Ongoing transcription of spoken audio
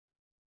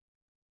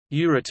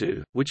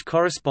Urartu, which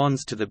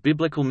corresponds to the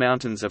biblical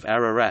mountains of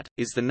Ararat,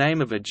 is the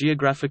name of a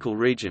geographical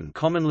region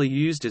commonly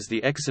used as the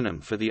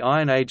exonym for the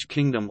Iron Age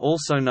kingdom,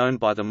 also known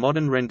by the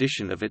modern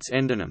rendition of its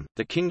endonym,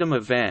 the Kingdom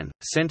of Van,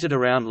 centered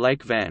around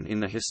Lake Van in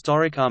the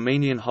historic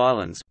Armenian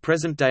highlands,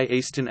 present-day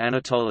eastern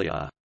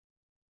Anatolia.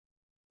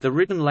 The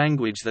written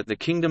language that the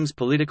kingdom's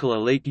political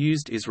elite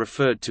used is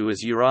referred to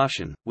as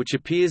Urartian, which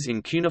appears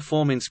in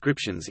cuneiform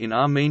inscriptions in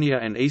Armenia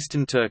and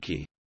eastern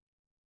Turkey.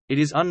 It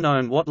is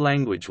unknown what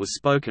language was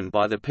spoken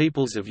by the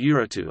peoples of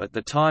Urartu at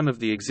the time of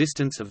the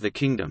existence of the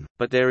kingdom,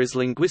 but there is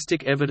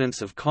linguistic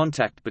evidence of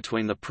contact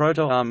between the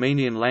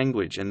Proto-Armenian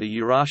language and the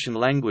Urartian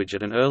language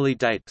at an early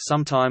date,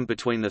 sometime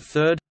between the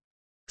 3rd,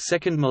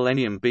 2nd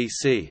millennium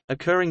BC,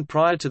 occurring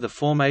prior to the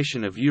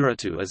formation of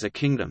Urartu as a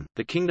kingdom.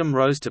 The kingdom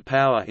rose to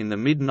power in the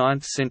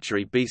mid-9th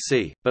century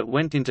BC, but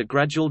went into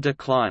gradual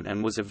decline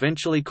and was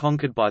eventually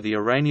conquered by the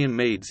Iranian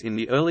Medes in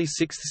the early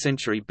 6th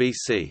century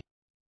BC.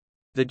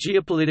 The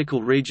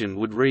geopolitical region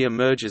would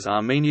re-emerge as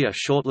Armenia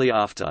shortly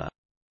after.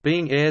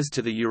 Being heirs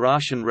to the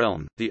Urartian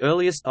realm, the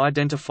earliest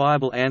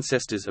identifiable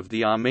ancestors of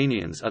the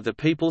Armenians are the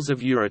peoples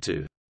of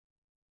Urartu.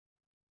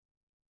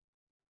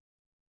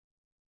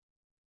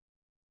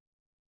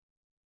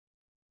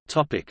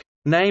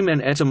 Name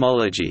and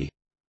etymology.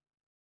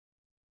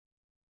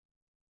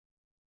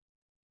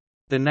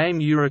 The name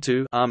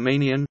Urartu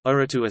Armenian,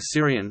 Urartu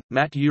Assyrian,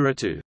 Mat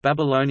Urartu,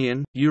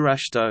 Babylonian,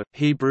 Urashto,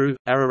 Hebrew,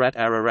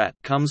 Ararat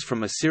comes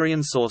from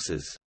Assyrian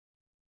sources.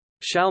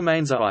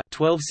 Shalmaneser I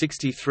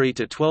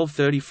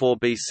 (1263–1234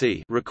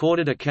 BC)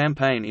 recorded a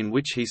campaign in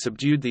which he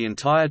subdued the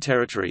entire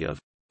territory of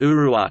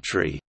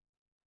Urartu.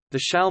 The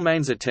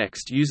Shalmaneser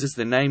text uses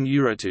the name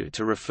Urartu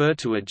to refer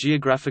to a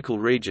geographical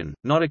region,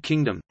 not a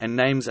kingdom, and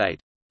names 8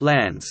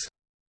 lands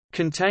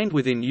contained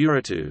within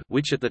Urartu,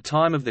 which at the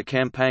time of the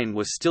campaign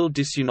were still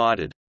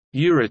disunited.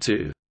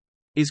 Urartu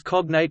is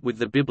cognate with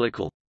the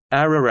biblical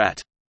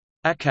Ararat,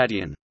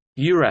 Akkadian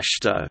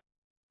Urashto,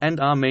 and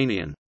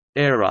Armenian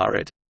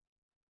Ararat.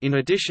 In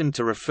addition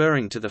to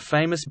referring to the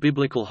famous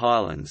biblical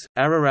highlands,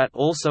 Ararat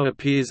also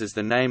appears as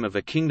the name of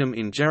a kingdom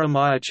in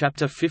Jeremiah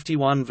chapter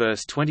 51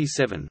 verse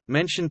 27,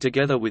 mentioned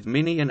together with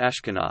Mini and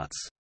Ashkenaz.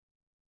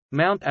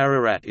 Mount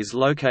Ararat is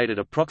located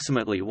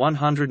approximately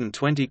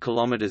 120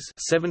 kilometers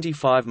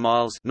 (75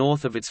 miles)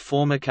 north of its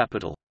former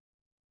capital.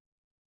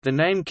 The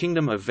name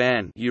Kingdom of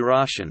Van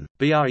Urartian,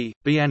 Bri,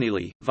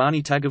 Bianili,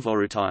 Vani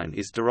Tagavorutine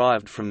is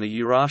derived from the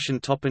Urartian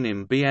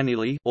toponym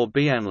Bianili or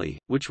Bianli,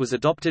 which was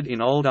adopted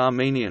in Old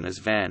Armenian as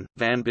Van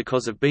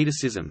because of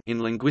betacism in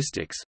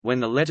linguistics, when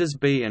the letters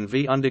B and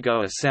V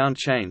undergo a sound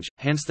change,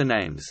 hence the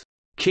names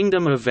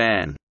Kingdom of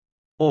Van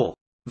or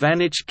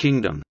Vanich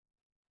Kingdom.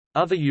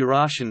 Other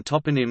Urartian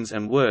toponyms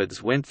and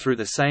words went through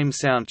the same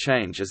sound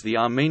change as the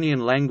Armenian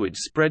language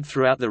spread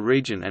throughout the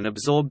region and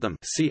absorbed them,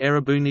 see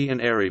Erebuni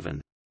and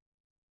Erevan.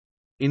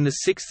 In the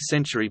 6th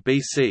century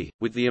BC,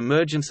 with the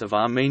emergence of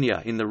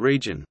Armenia in the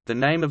region, the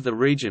name of the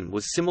region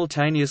was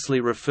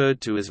simultaneously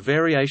referred to as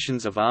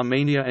variations of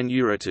Armenia and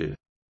Urartu.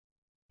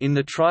 In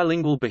the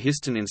trilingual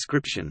Behistun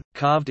inscription,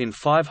 carved in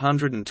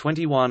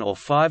 521 or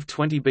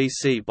 520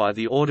 BC by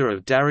the order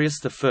of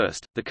Darius I,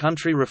 the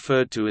country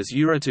referred to as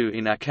Urartu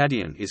in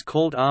Akkadian is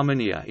called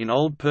Armenia in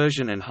Old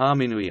Persian and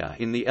Harminuia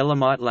in the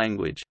Elamite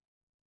language.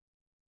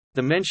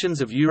 The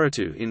mentions of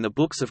Urartu in the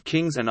books of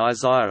Kings and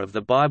Isaiah of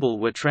the Bible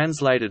were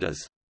translated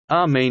as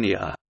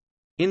Armenia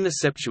in the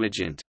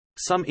Septuagint.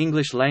 Some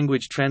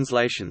English-language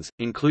translations,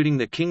 including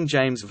the King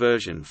James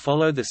Version,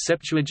 follow the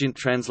Septuagint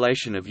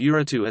translation of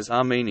Urartu as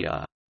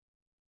Armenia.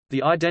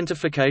 The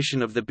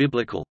identification of the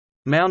biblical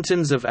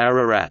mountains of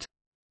Ararat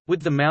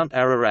with the Mount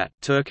Ararat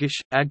Turkish,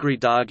 Agri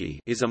Dagi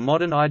is a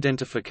modern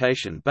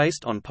identification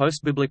based on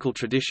post-biblical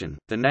tradition.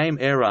 The name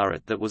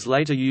Ararat that was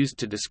later used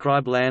to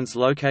describe lands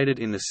located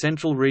in the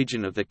central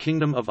region of the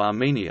Kingdom of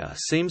Armenia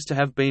seems to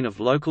have been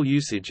of local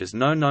usage, as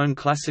no known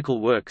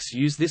classical works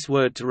use this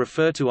word to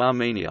refer to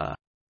Armenia.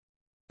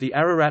 The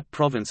Ararat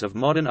province of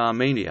modern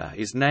Armenia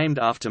is named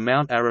after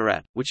Mount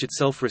Ararat, which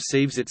itself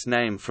receives its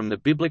name from the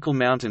biblical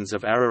mountains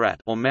of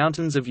Ararat or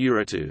mountains of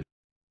Urartu.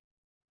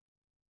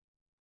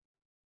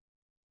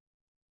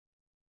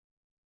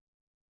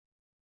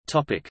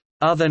 Topic: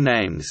 Other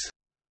names.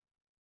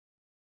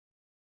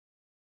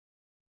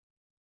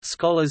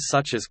 Scholars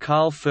such as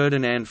Carl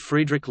Ferdinand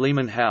Friedrich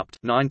Lehmann Haupt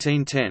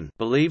 (1910)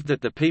 believed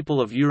that the people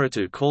of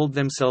Urartu called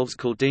themselves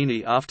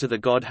Kuldini after the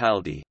god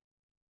Haldi.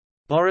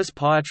 Boris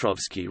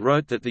Piotrovsky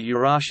wrote that the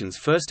Urartians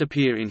first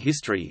appear in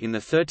history in the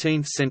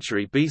 13th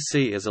century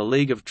BC as a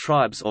league of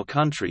tribes or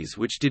countries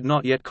which did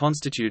not yet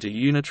constitute a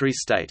unitary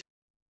state.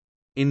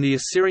 In the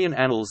Assyrian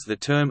annals, the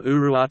term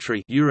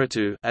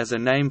Urartu as a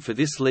name for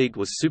this league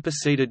was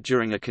superseded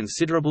during a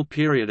considerable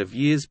period of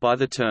years by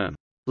the term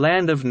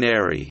Land of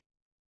Neri.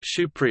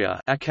 Shupriya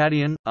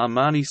Akkadian,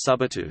 Armani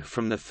Subatu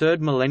from the 3rd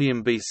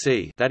millennium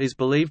BC that is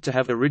believed to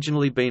have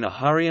originally been a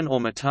Hurrian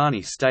or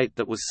Mitanni state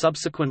that was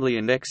subsequently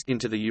annexed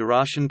into the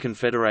Urartian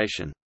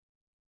Confederation.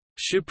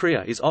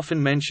 Shupria is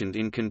often mentioned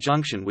in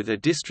conjunction with a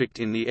district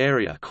in the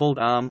area called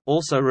Arm,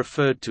 also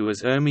referred to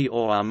as Urmi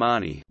or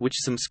Armani, which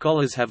some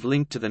scholars have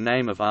linked to the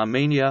name of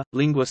Armenia.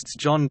 Linguists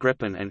John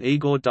Grepin and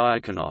Igor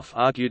Diakonoff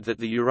argued that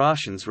the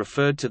Urartians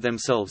referred to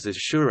themselves as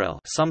Shurel,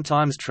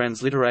 sometimes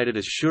transliterated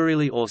as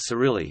Shurili or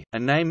Cyrili, a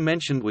name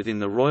mentioned within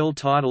the royal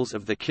titles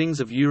of the kings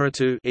of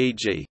Urartu,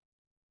 e.g.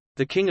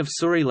 the king of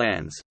Suri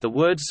lands. The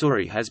word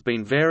Suri has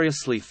been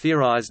variously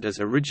theorized as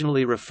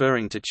originally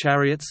referring to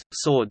chariots,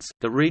 swords,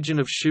 the region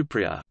of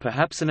Shupria,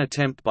 perhaps an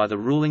attempt by the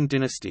ruling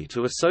dynasty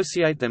to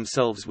associate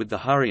themselves with the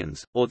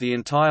Hurrians, or the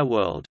entire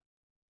world.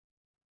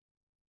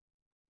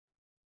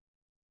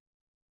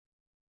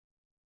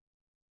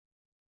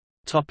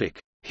 Topic: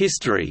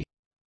 History.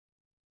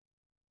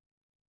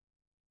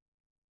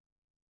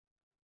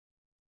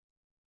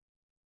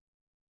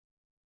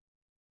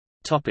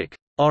 Topic: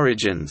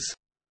 Origins.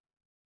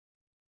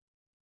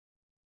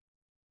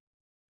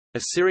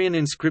 Assyrian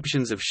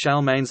inscriptions of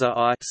Shalmaneser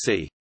I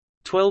c.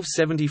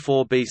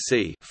 1274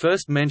 BC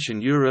first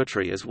mention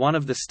Urartu as one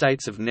of the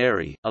states of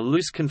Neri, a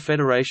loose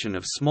confederation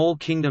of small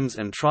kingdoms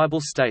and tribal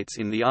states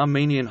in the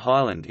Armenian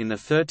highland in the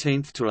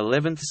 13th to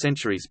 11th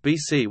centuries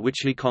BC, which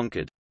he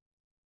conquered.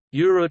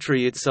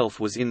 Urartu itself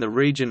was in the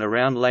region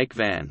around Lake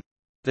Van.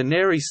 The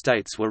Neri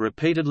states were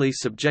repeatedly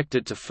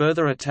subjected to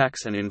further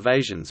attacks and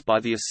invasions by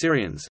the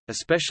Assyrians,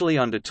 especially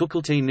under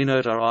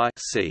Tukulti-Ninurta I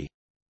c.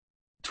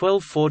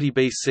 1240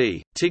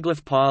 BC,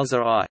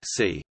 Tiglath-Pileser I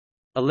c.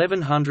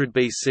 1100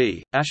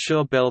 BC,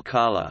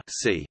 Ashur-bel-Kala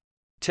c.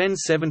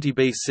 1070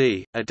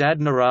 BC,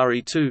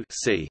 Adad-Nirari II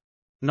c.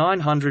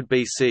 900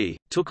 BC,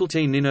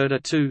 Tukulti-Ninurta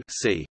II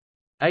c.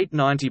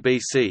 890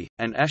 BC,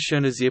 and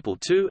Ashurnasirpal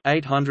II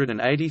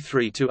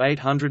 883 to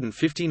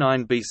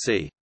 859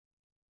 BC.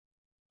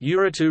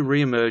 Urartu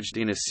re-emerged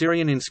in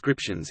Assyrian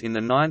inscriptions in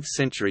the 9th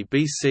century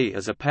BC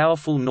as a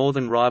powerful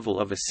northern rival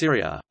of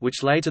Assyria,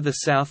 which lay to the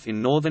south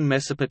in northern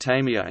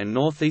Mesopotamia and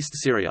northeast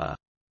Syria.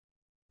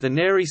 The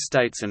Neri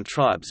states and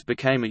tribes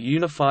became a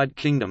unified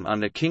kingdom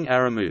under King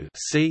Aramu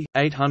c.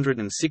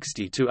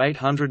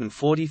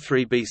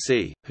 860–843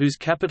 BC, whose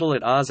capital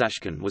at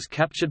Arzashkun was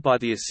captured by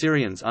the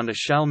Assyrians under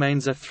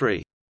Shalmaneser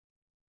III.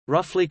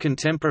 Roughly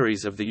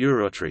contemporaries of the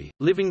Urartu,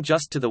 living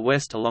just to the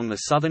west along the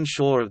southern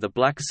shore of the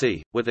Black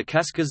Sea, were the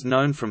Kaskas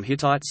known from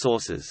Hittite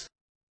sources.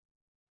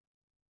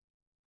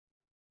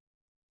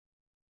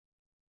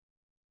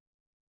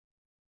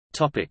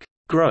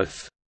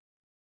 Growth.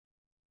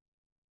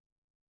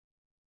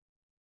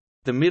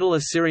 The Middle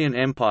Assyrian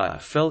Empire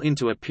fell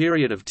into a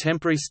period of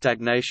temporary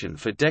stagnation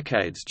for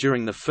decades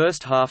during the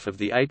first half of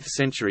the 8th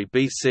century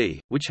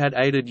BC, which had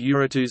aided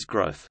Urartu's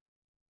growth.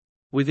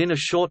 Within a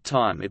short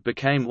time it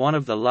became one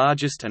of the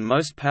largest and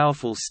most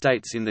powerful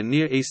states in the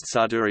Near East.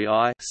 Sarduri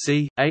I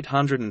c.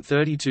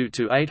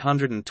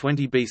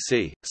 832–820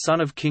 BC, son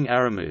of King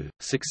Aramu,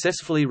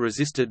 successfully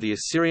resisted the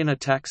Assyrian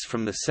attacks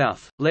from the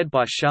south, led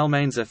by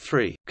Shalmaneser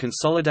III,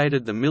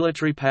 consolidated the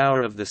military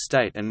power of the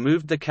state and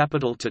moved the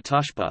capital to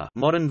Tushpa,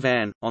 modern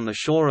Van, on the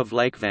shore of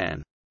Lake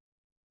Van.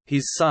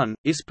 His son,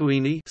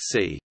 Ispuini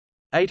c.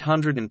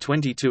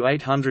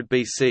 820–800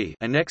 BC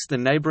annexed the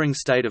neighbouring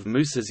state of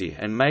Musazir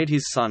and made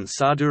his son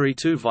Sarduri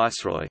II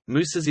viceroy.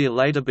 Musazir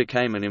later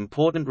became an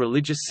important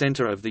religious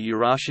centre of the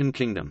Urartian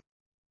kingdom.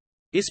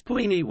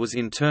 Ispuini was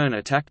in turn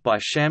attacked by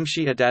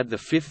Shamshi-Adad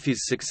V.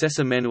 His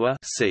successor Menua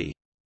c.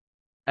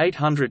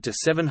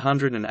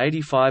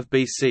 800–785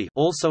 BC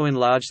also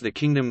enlarged the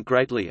kingdom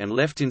greatly and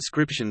left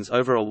inscriptions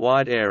over a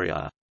wide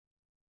area.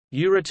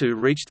 Urartu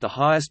reached the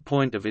highest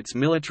point of its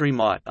military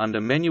might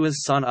under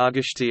Menua's son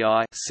Argashti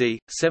I c.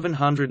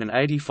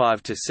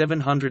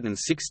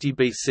 785–760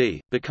 BC,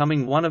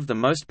 becoming one of the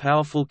most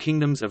powerful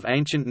kingdoms of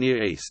ancient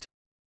Near East.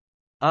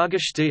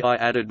 Argashti I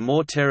added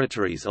more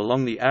territories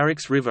along the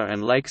Arix River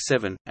and Lake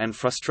Sevan, and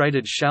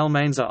frustrated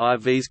Shalmaneser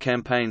IV's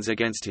campaigns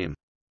against him.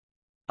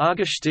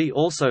 Argashti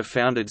also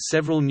founded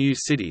several new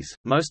cities,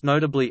 most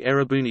notably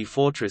Erebuni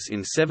Fortress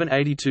in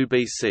 782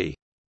 BC.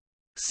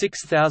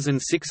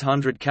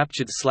 6,600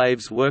 captured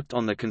slaves worked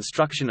on the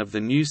construction of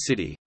the new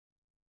city.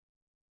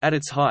 At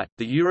its height,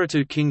 the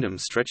Urartu kingdom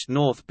stretched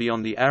north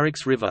beyond the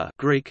Arix River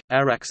Greek,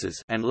 Araxes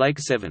and Lake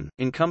Sevan,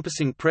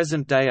 encompassing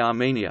present-day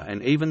Armenia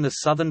and even the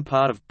southern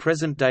part of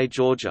present-day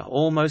Georgia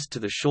almost to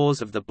the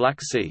shores of the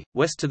Black Sea,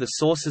 west to the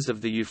sources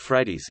of the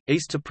Euphrates,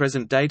 east to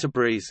present-day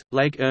Tabriz,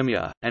 Lake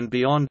Urmia, and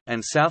beyond,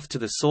 and south to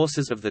the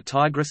sources of the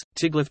Tigris.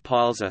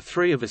 Tiglath-Pileser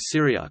III of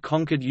Assyria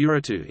conquered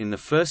Urartu in the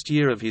first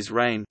year of his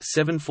reign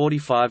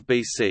 745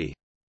 BC.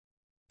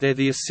 There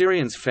the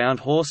Assyrians found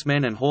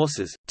horsemen and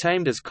horses,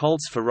 tamed as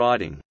colts for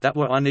riding, that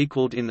were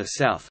unequalled in the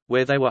south,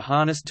 where they were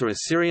harnessed to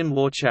Assyrian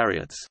war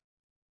chariots.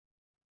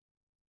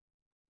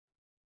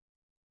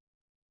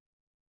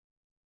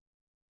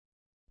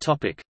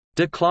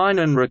 Decline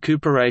and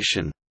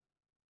recuperation.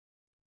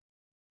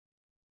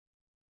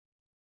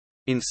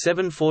 In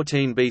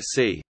 714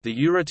 BC, the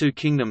Urartu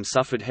kingdom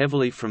suffered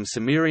heavily from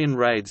Cimmerian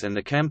raids and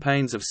the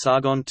campaigns of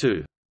Sargon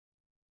II.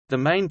 The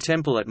main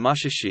temple at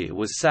Mushashir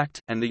was sacked,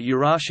 and the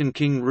Urartian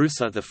king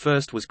Rusa I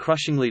was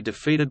crushingly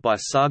defeated by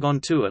Sargon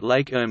II at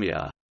Lake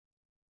Urmia.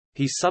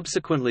 He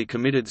subsequently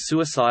committed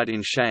suicide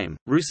in shame.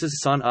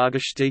 Rusa's son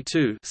Argishti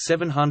II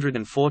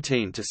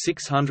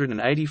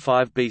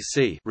 (714–685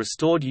 BC)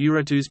 restored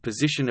Urartu's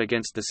position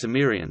against the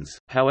Cimmerians.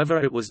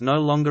 However, it was no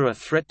longer a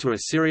threat to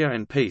Assyria,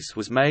 and peace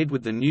was made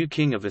with the new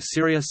king of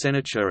Assyria,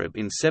 Sennacherib,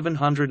 in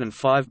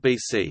 705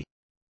 BC.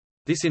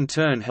 This in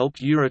turn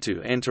helped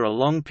Urartu enter a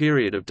long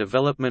period of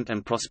development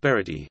and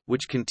prosperity,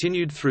 which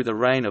continued through the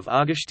reign of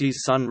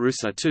Argishti's son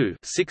Rusa II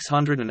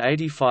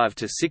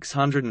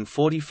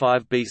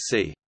 (685–645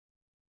 BC).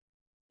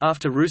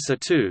 After Rusa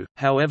II,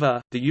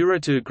 however, the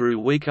Urartu grew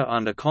weaker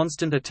under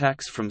constant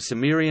attacks from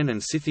Cimmerian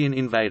and Scythian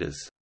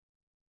invaders.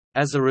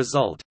 As a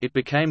result, it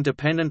became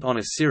dependent on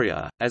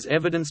Assyria, as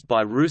evidenced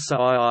by Rusa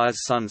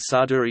II's son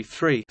Sarduri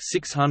III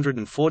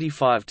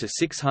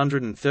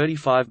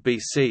 (645–635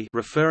 BC),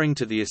 referring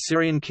to the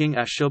Assyrian king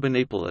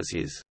Ashurbanipal as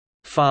his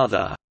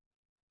father.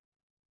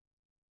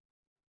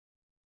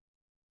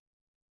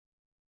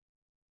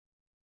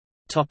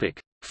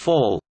 Topic: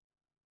 Fall.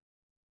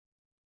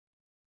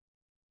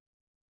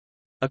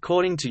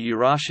 According to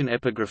Urartian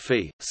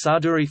epigraphy,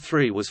 Sarduri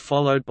III was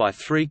followed by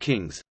three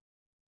kings: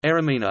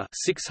 Eramina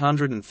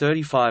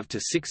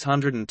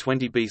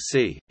 (635–620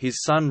 BC),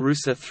 his son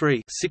Rusa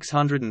III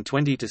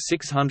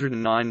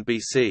 (620–609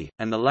 BC),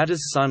 and the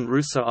latter's son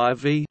Rusa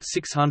IV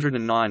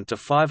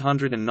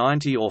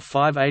 (609–590 or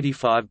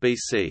 585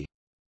 BC).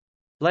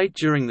 Late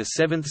during the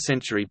 7th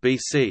century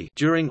BC,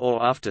 during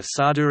or after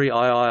Sarduri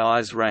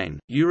III's reign,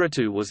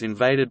 Urartu was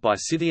invaded by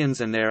Scythians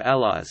and their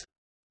allies,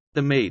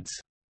 the Medes.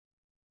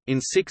 In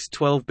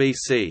 612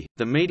 BC,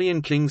 the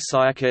Median king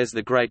Syakes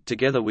the Great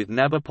together with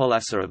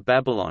Nabopolassar of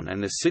Babylon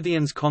and the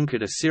Scythians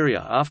conquered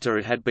Assyria after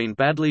it had been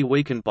badly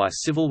weakened by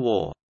civil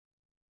war.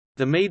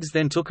 The Medes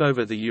then took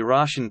over the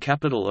Urartian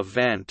capital of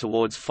Van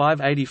towards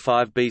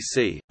 585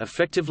 BC,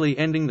 effectively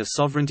ending the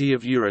sovereignty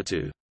of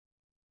Urartu.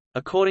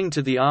 According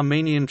to the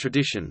Armenian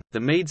tradition,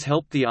 the Medes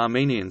helped the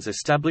Armenians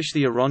establish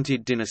the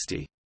Orontid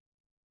dynasty.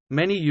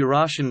 Many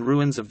Urartian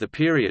ruins of the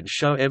period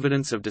show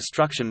evidence of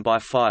destruction by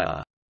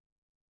fire.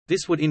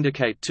 This would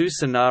indicate two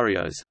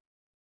scenarios.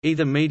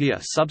 Either Media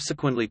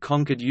subsequently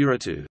conquered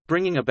Urartu,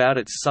 bringing about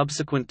its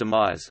subsequent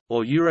demise,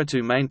 or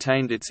Urartu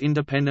maintained its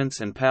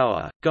independence and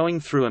power, going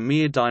through a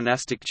mere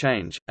dynastic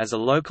change, as a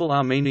local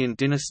Armenian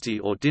dynasty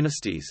or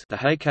dynasties, the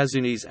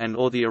Haykazunis and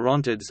or the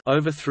Orontids,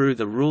 overthrew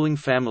the ruling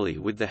family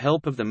with the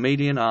help of the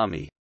Median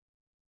army.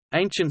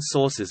 Ancient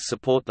sources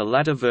support the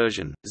latter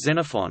version.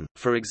 Xenophon,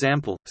 for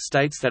example,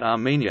 states that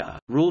Armenia,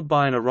 ruled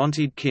by an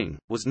Orontid king,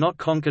 was not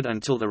conquered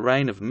until the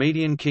reign of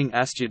Median king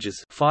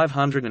Astyages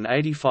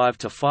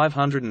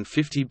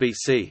 585–550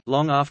 BC,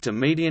 long after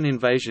Median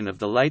invasion of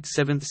the late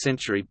 7th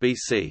century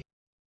BC.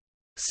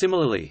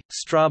 Similarly,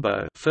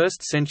 Strabo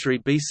 1st century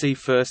BC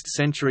 1st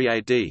century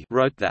AD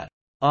wrote that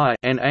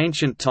in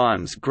ancient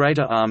times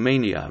Greater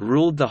Armenia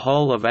ruled the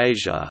whole of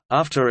Asia,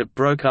 after it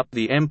broke up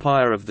the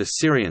empire of the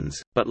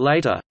Syrians, but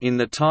later, in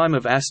the time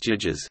of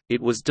Astyages, it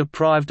was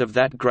deprived of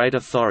that great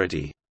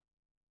authority.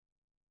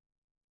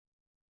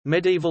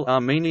 Medieval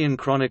Armenian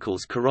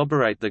chronicles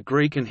corroborate the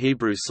Greek and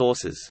Hebrew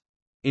sources.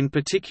 In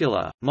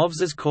particular,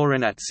 Movses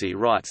Korenatsi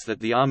writes that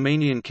the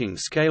Armenian king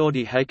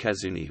Skaordi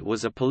Haykazuni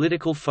was a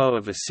political foe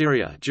of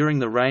Assyria during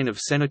the reign of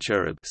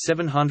Sennacherib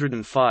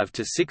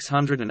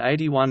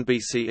 705–681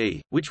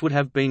 BCE, which would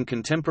have been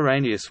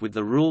contemporaneous with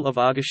the rule of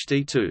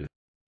Argishti II.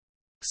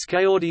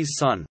 Skaordi's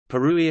son,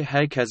 Peruir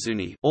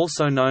Haykazuni,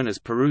 also known as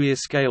Peruir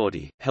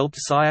Skaordi, helped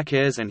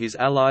Syakes and his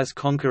allies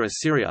conquer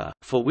Assyria,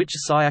 for which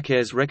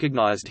Syakes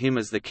recognized him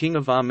as the king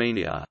of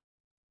Armenia.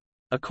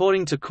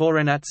 According to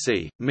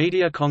Korenatsi,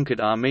 Media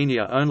conquered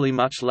Armenia only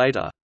much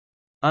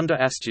later—under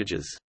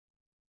Astyages.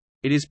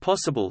 It is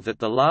possible that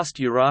the last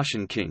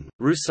Urartian king,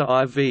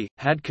 Rusa IV,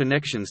 had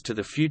connections to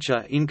the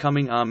future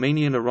incoming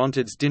Armenian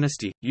Orontids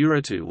dynasty.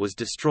 Urartu was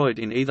destroyed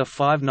in either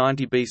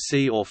 590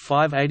 BC or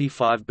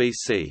 585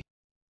 BC.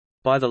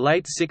 By the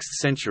late 6th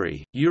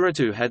century,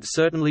 Urartu had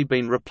certainly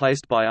been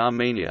replaced by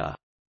Armenia.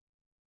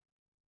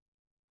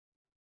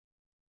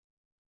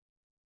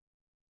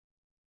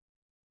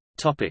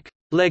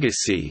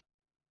 Legacy.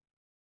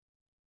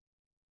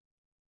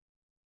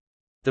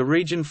 The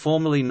region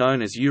formerly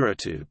known as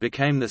Urartu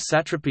became the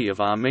satrapy of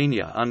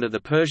Armenia under the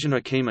Persian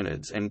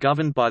Achaemenids and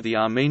governed by the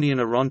Armenian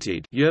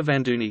Orontid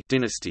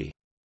dynasty.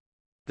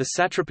 The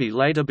satrapy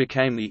later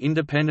became the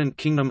independent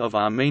Kingdom of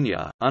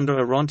Armenia, under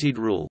Orontid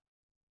rule.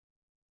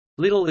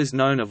 Little is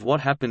known of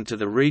what happened to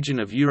the region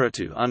of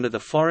Urartu under the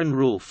foreign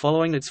rule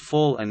following its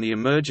fall and the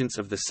emergence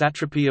of the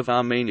satrapy of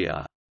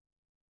Armenia.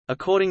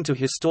 According to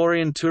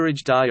historian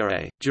Turaj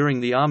Daryare, during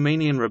the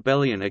Armenian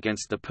rebellion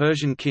against the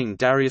Persian king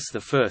Darius I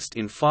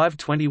in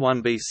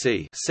 521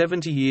 BC,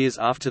 70 years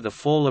after the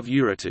fall of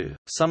Urartu,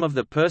 some of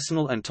the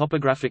personal and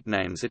topographic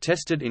names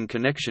attested in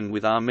connection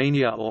with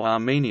Armenia or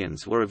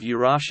Armenians were of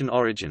Urartian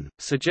origin,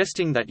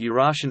 suggesting that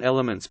Urartian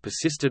elements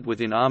persisted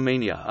within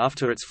Armenia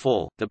after its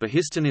fall. The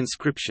Behistun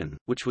inscription,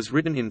 which was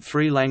written in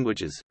 3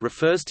 languages,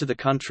 refers to the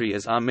country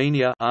as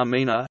Armenia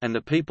Armena and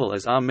the people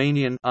as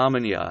Armenian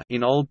Armenia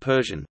in Old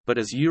Persian, but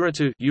as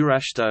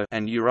Urartu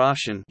and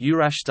Urartian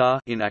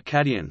in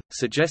Akkadian,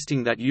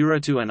 suggesting that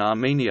Urartu and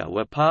Armenia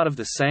were part of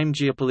the same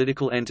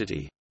geopolitical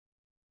entity.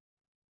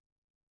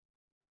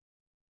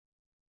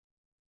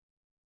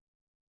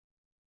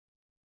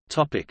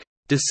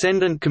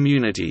 Descendant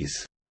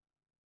communities.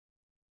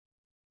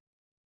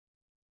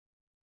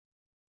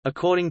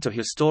 According to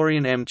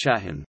historian M.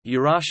 Chahan,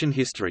 Urartian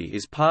history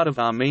is part of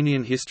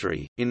Armenian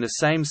history, in the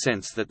same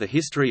sense that the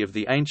history of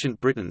the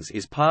ancient Britons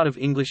is part of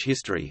English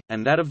history,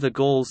 and that of the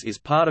Gauls is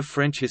part of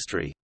French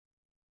history.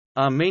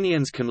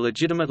 Armenians can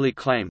legitimately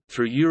claim,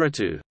 through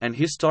Urartu, an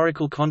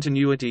historical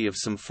continuity of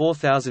some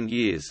 4,000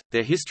 years.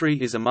 Their history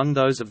is among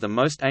those of the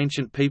most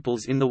ancient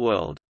peoples in the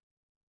world.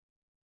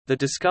 The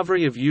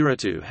discovery of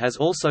Urartu has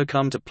also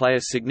come to play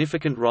a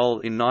significant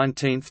role in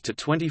 19th to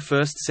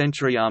 21st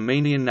century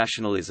Armenian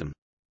nationalism.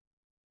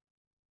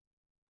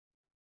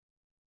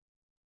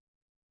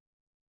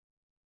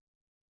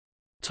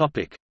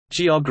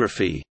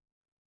 Geography.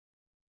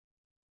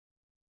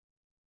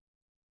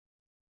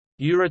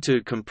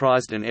 Urartu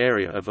comprised an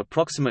area of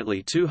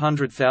approximately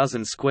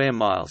 200,000 square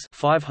miles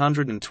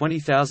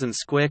 (520,000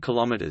 square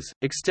kilometers),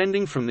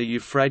 extending from the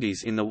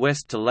Euphrates in the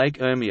west to Lake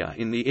Urmia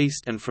in the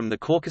east and from the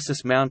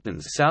Caucasus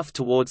Mountains south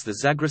towards the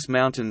Zagros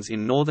Mountains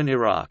in northern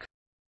Iraq.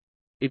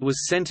 It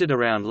was centered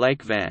around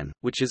Lake Van,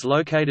 which is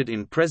located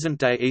in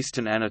present-day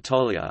eastern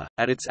Anatolia.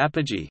 At its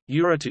apogee,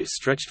 Urartu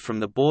stretched from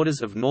the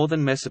borders of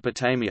northern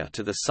Mesopotamia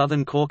to the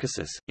southern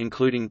Caucasus,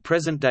 including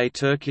present-day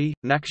Turkey,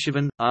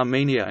 Nakhchivan,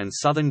 Armenia and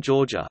southern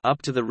Georgia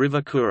up to the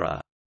river Kura.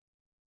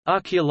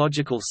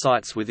 Archaeological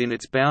sites within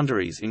its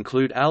boundaries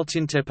include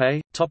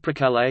Altintepe,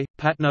 Toprikale,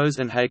 Patnos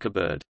and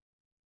Hakaberd.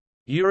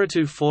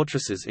 Urartu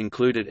fortresses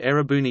included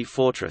Erebuni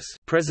Fortress,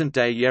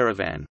 present-day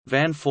Yerevan,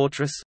 Van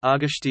Fortress,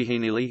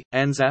 Argashtihinili,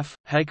 Anzaf,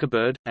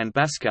 Hakaberd, and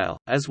Baskale,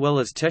 as well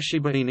as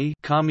Teshibaini,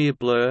 Kamir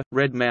Blur,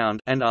 Red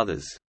Mound, and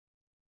others.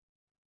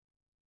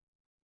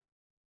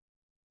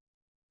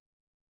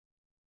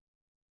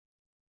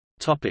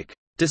 Topic: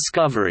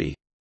 Discovery.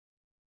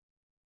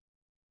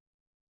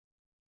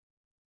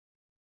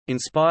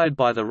 Inspired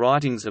by the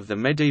writings of the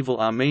medieval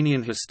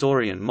Armenian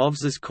historian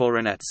Movses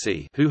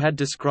Khorenatsi, who had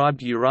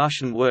described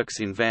Urartian works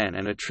in Van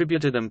and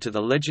attributed them to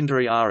the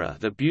legendary Ara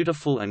the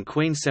Beautiful and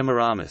Queen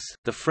Semiramis,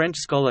 the French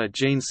scholar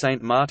Jean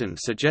Saint-Martin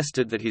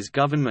suggested that his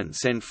government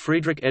send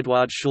Friedrich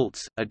Eduard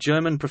Schultz, a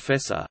German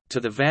professor, to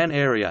the Van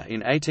area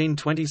in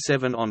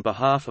 1827 on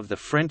behalf of the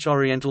French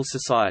Oriental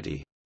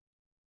Society.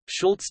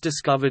 Schultz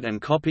discovered and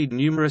copied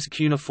numerous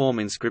cuneiform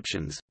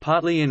inscriptions,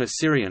 partly in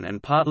Assyrian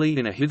and partly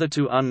in a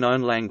hitherto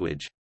unknown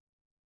language.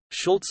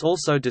 Schultz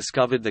also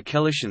discovered the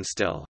Kelishan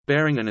stele,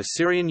 bearing an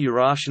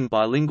Assyrian-Urartian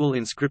bilingual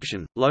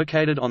inscription,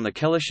 located on the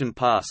Kelishan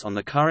Pass on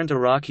the current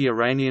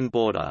Iraqi-Iranian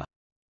border.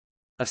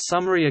 A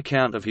summary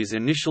account of his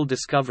initial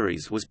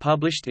discoveries was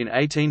published in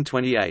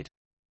 1828.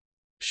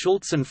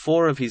 Schultz and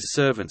 4 of his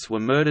servants were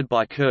murdered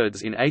by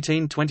Kurds in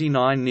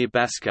 1829 near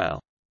Baskale.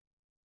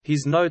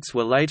 His notes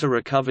were later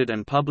recovered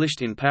and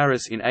published in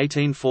Paris in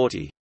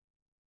 1840.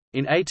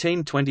 In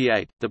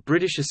 1828, the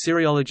British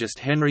Assyriologist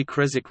Henry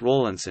Creswick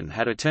Rawlinson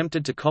had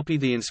attempted to copy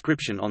the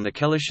inscription on the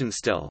Kelishan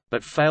stele,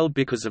 but failed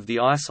because of the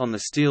ice on the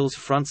stele's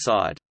front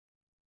side.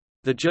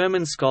 The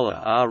German scholar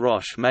R.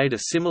 Roche made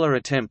a similar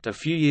attempt a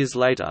few years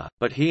later,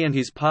 but he and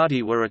his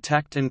party were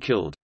attacked and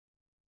killed.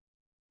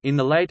 In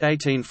the late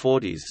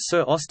 1840s,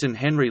 Sir Austin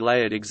Henry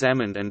Layard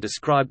examined and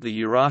described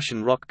the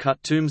Urartian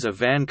rock-cut tombs of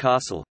Van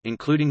Castle,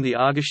 including the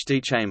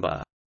Argashti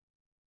chamber.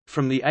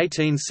 From the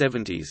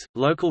 1870s,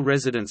 local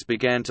residents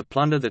began to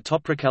plunder the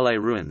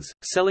Toprikale ruins,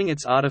 selling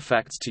its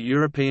artifacts to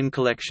European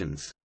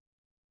collections.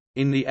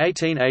 In the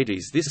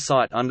 1880s this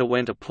site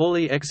underwent a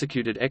poorly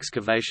executed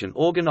excavation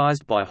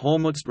organised by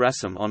Hormuzd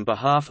Rassam on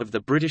behalf of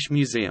the British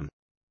Museum.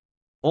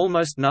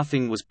 Almost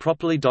nothing was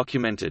properly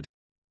documented.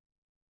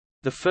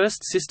 The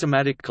first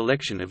systematic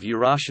collection of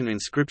Urartian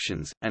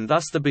inscriptions, and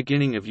thus the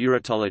beginning of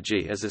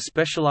Urartology as a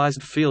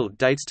specialized field,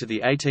 dates to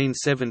the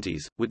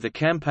 1870s, with the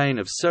campaign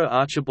of Sir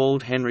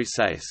Archibald Henry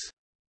Sayce.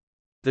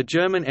 The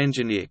German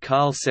engineer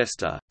Karl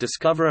Sester,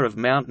 discoverer of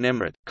Mount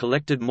Nemrut,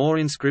 collected more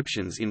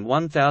inscriptions in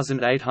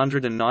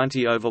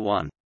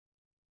 1890/1.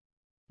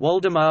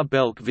 Waldemar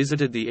Belk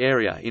visited the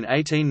area in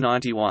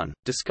 1891,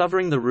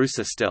 discovering the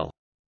Rusa stele.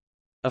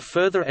 A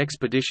further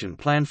expedition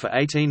planned for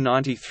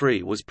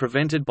 1893 was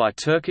prevented by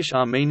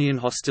Turkish-Armenian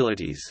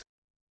hostilities.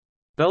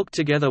 Belk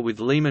together with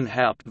Lehmann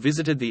Haupt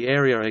visited the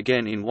area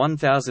again in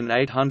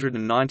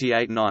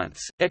 1898,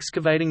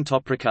 excavating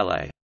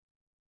Toprikale.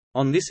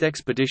 On this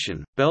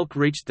expedition, Belk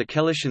reached the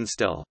Kelishan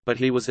stele, but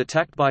he was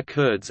attacked by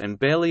Kurds and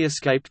barely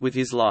escaped with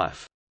his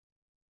life.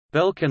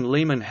 Belk and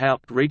Lehmann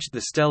Haupt reached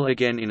the stele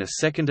again in a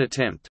second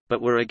attempt,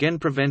 but were again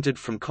prevented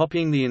from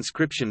copying the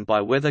inscription by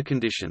weather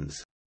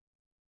conditions.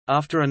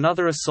 After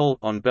another assault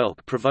on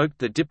Belk provoked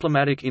the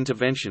diplomatic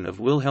intervention of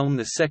Wilhelm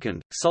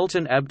II,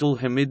 Sultan Abdul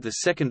Hamid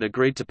II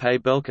agreed to pay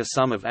Belk a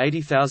sum of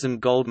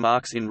 80,000 gold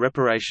marks in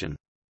reparation.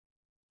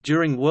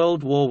 During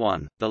World War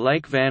I, the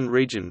Lake Van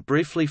region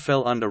briefly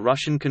fell under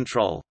Russian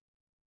control.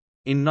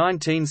 In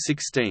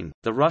 1916,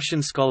 the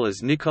Russian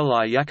scholars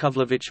Nikolai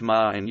Yakovlevich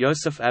Marr and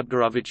Yosef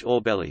Abgarovich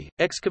Orbeli,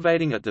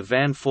 excavating at the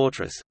Van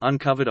Fortress,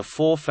 uncovered a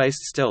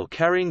four-faced stele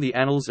carrying the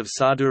annals of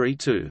Sarduri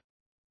II.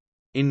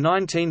 In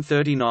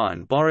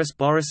 1939, Boris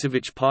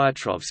Borisovich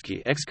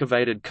Piotrovsky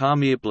excavated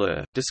Khamir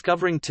Blur,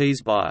 discovering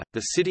Tezbar, the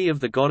city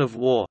of the god of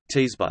war,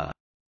 Tezbar.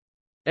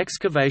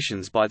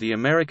 Excavations by the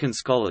American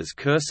scholars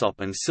Kersop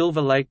and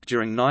Silver Lake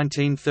during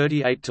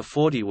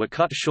 1938–40 were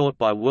cut short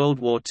by World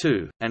War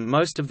II, and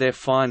most of their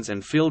finds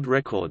and field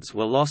records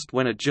were lost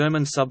when a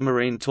German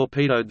submarine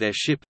torpedoed their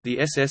ship, the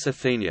SS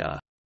Athenia.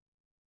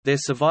 Their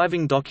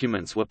surviving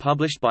documents were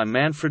published by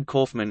Manfred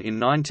Kaufmann in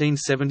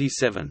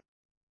 1977.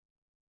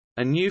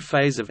 A new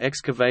phase of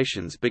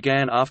excavations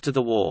began after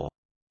the war.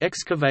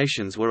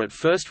 Excavations were at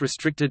first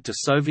restricted to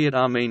Soviet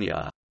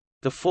Armenia.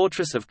 The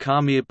fortress of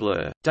Khamir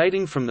Blur,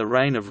 dating from the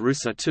reign of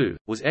Rusa II,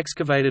 was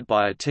excavated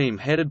by a team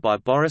headed by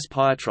Boris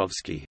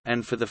Piotrovsky,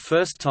 and for the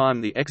first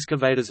time the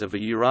excavators of a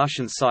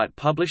Urartian site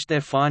published their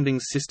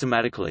findings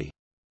systematically.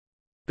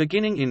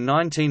 Beginning in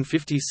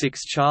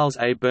 1956, Charles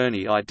A.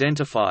 Burney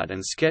identified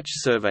and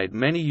sketch-surveyed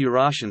many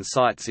Urartian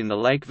sites in the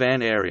Lake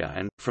Van area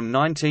and, from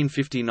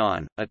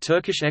 1959, a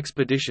Turkish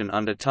expedition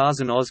under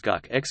Tarzan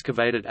Ozguk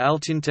excavated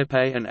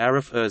Altintepe and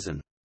Arif Erzan.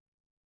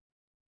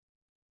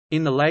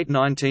 In the late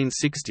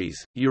 1960s,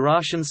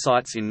 Urartian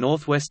sites in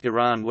northwest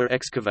Iran were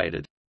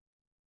excavated.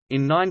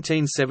 In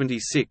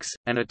 1976,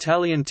 an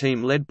Italian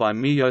team led by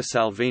Mio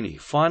Salvini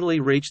finally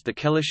reached the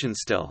Kelishan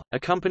stele,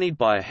 accompanied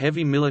by a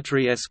heavy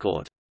military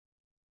escort.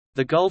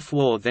 The Gulf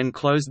War then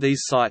closed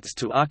these sites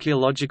to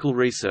archaeological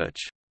research.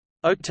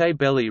 Oktay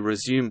Belli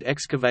resumed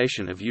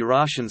excavation of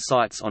Urartian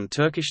sites on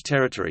Turkish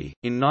territory.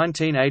 In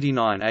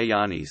 1989,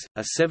 Ayanis,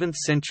 a 7th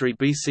century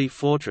BC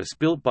fortress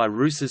built by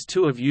Rusas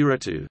II of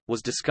Urartu,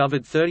 was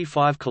discovered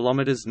 35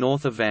 km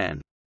north of Van.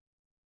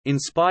 In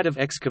spite of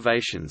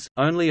excavations,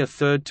 only a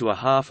third to a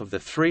half of the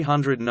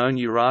 300 known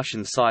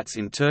Urartian sites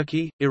in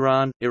Turkey,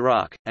 Iran,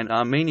 Iraq, and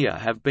Armenia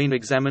have been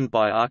examined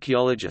by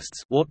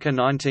archaeologists. Wartka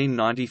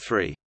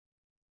 1993.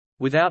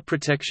 Without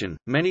protection,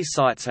 many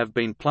sites have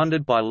been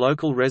plundered by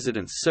local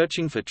residents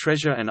searching for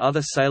treasure and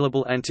other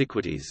saleable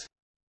antiquities.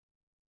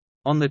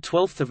 On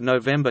 12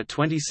 November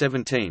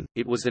 2017,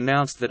 it was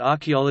announced that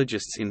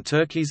archaeologists in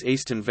Turkey's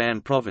eastern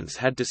Van province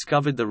had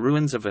discovered the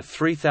ruins of a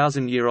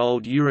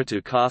 3,000-year-old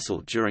Urartu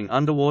castle during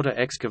underwater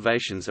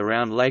excavations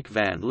around Lake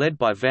Van led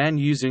by Van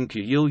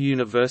Uzuncu Yıl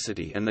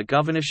University and the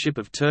governorship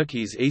of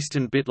Turkey's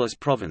eastern Bitlis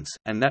province,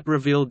 and that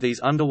revealed these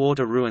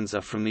underwater ruins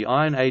are from the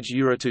Iron Age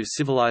Urartu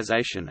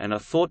civilization and are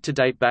thought to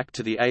date back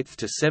to the 8th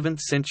to 7th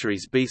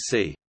centuries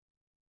BC.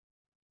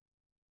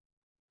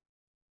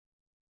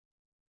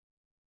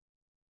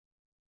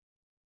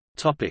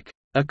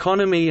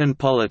 Economy and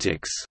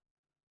politics.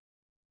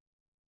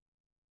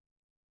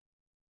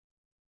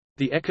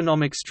 The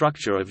economic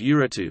structure of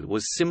Urartu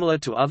was similar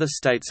to other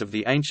states of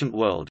the ancient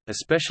world,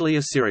 especially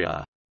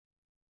Assyria.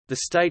 The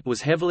state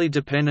was heavily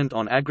dependent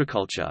on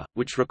agriculture,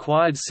 which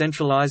required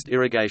centralized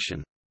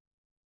irrigation.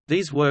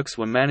 These works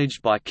were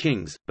managed by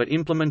kings, but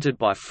implemented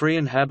by free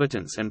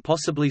inhabitants and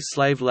possibly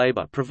slave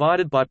labor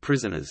provided by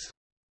prisoners.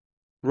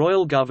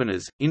 Royal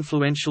governors,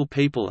 influential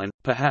people and,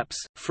 perhaps,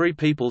 free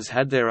peoples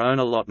had their own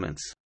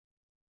allotments.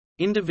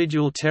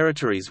 Individual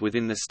territories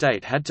within the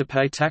state had to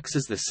pay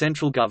taxes the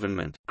central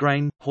government,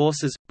 grain,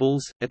 horses,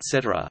 bulls,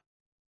 etc.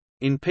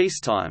 In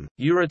peacetime,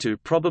 Urartu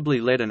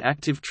probably led an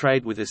active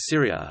trade with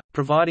Assyria,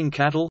 providing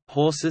cattle,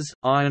 horses,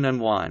 iron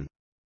and wine.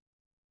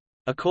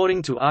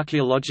 According to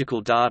archaeological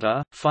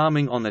data,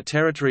 farming on the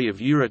territory of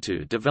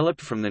Urartu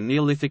developed from the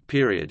Neolithic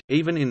period,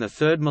 even in the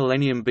 3rd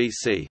millennium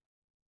BC.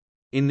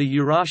 In the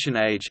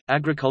Urartian age,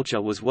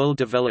 agriculture was well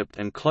developed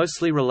and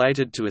closely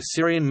related to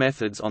Assyrian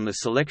methods on the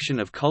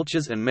selection of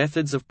cultures and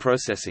methods of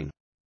processing.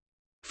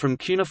 From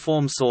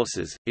cuneiform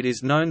sources, it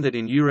is known that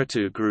in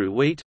Urartu grew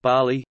wheat,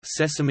 barley,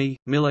 sesame,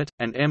 millet,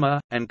 and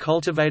emmer, and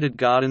cultivated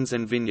gardens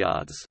and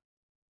vineyards.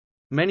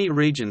 Many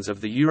regions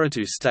of the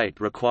Urartu state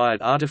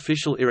required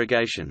artificial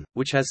irrigation,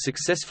 which has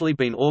successfully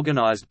been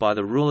organized by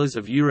the rulers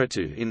of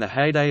Urartu in the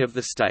heyday of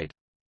the state.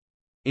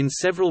 In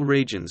several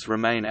regions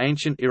remain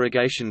ancient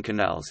irrigation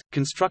canals,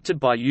 constructed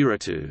by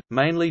Urartu,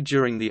 mainly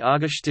during the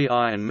Argashti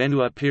I and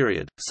Menua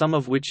period, some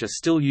of which are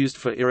still used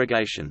for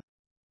irrigation.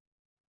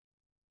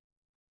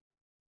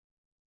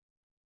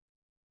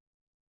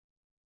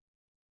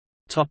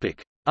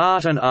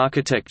 Art and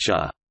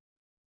architecture.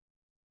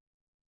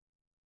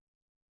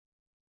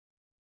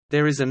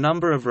 There is a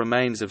number of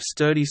remains of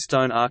sturdy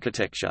stone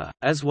architecture,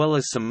 as well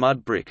as some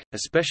mud brick,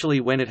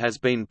 especially when it has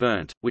been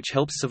burnt, which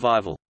helps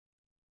survival.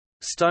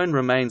 Stone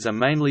remains are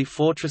mainly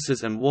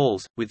fortresses and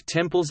walls, with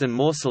temples and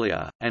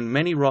mausolea, and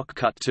many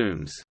rock-cut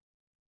tombs.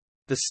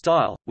 The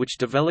style, which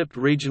developed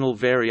regional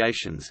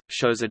variations,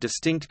 shows a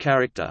distinct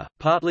character,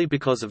 partly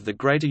because of the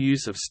greater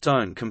use of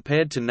stone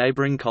compared to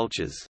neighboring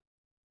cultures.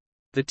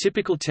 The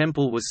typical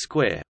temple was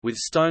square, with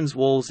stone's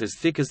walls as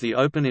thick as the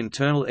open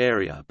internal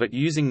area but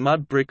using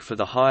mud brick for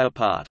the higher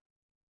part.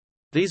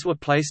 These were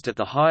placed at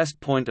the highest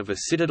point of a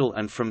citadel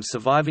and from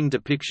surviving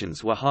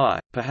depictions were high,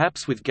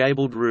 perhaps with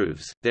gabled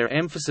roofs. Their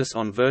emphasis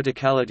on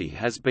verticality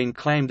has been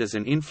claimed as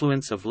an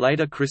influence of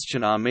later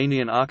Christian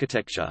Armenian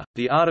architecture.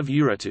 The art of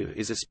Urartu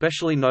is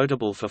especially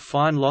notable for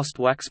fine lost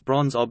wax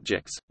bronze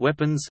objects,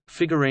 weapons,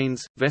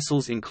 figurines,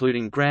 vessels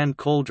including grand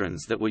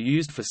cauldrons that were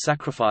used for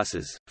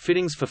sacrifices,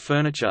 fittings for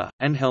furniture,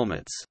 and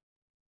helmets.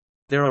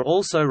 There are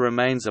also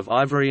remains of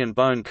ivory and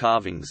bone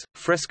carvings,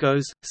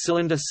 frescoes,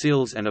 cylinder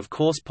seals and of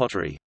course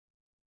pottery.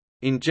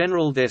 In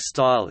general their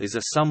style is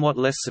a somewhat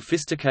less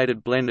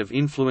sophisticated blend of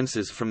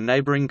influences from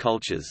neighboring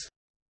cultures.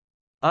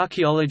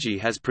 Archaeology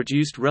has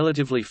produced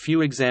relatively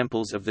few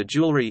examples of the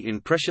jewelry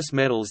in precious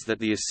metals that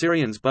the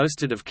Assyrians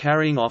boasted of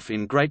carrying off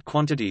in great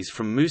quantities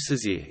from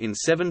Musazir in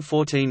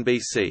 714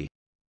 BC.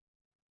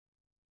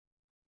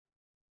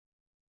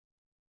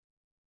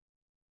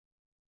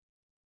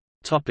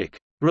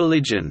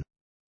 Religion.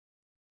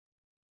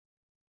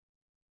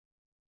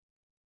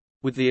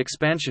 With the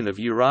expansion of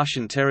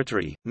Urartian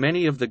territory,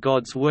 many of the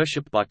gods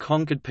worshipped by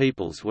conquered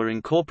peoples were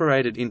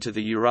incorporated into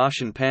the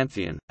Urartian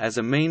pantheon, as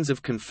a means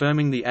of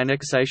confirming the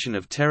annexation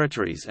of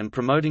territories and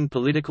promoting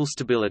political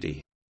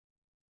stability.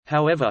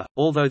 However,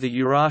 although the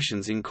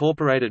Urartians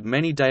incorporated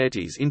many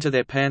deities into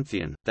their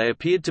pantheon, they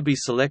appeared to be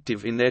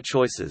selective in their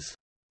choices.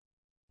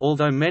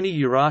 Although many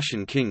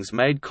Urartian kings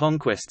made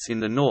conquests in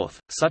the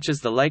north, such as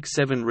the Lake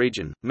Sevan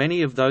region,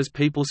 many of those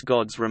peoples'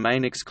 gods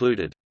remain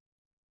excluded.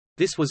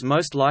 This was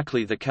most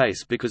likely the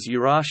case because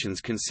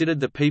Urartians considered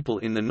the people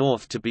in the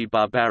north to be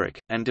barbaric,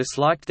 and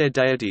disliked their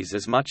deities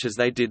as much as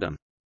they did them.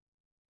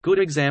 Good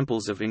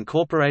examples of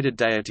incorporated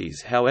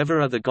deities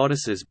however are the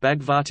goddesses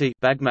Bhagvati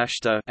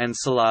and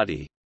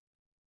Saladi.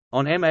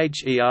 On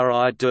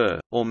Mheri Dur,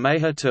 or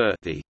Meher Tur,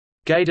 the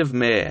Gate of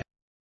Mer,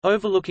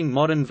 overlooking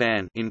modern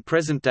Van in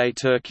present-day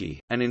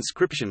Turkey, an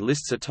inscription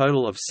lists a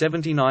total of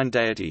 79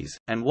 deities,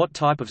 and what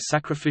type of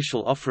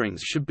sacrificial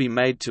offerings should be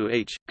made to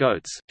each.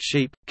 Goats,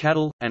 sheep,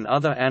 cattle, and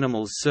other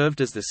animals served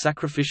as the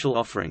sacrificial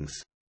offerings.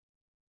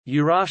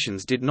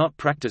 Urartians did not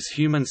practice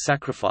human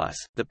sacrifice.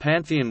 The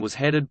pantheon was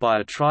headed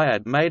by a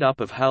triad made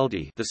up of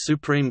Haldi, the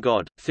supreme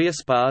god,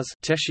 Theospars,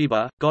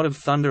 Teshiba, god of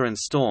thunder and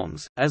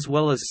storms, as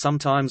well as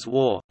sometimes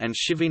war, and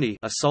Shivini,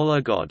 a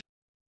solar god.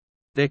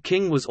 Their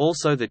king was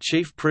also the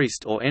chief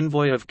priest or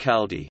envoy of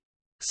Kaldi.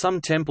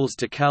 Some temples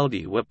to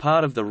Kaldi were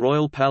part of the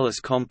royal palace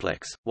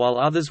complex, while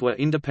others were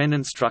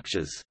independent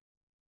structures.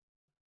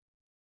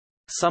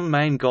 Some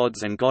main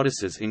gods and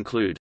goddesses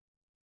include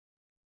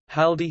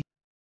Haldi,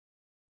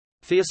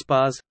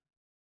 Theospars,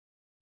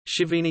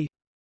 Shivini,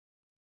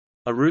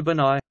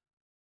 Arubani,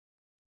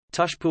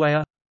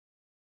 Tushpuaya,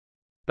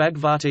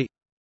 Bhagvati,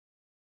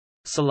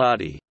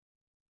 Saladi.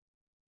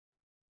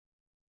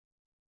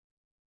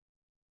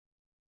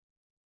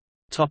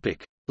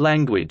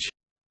 Language.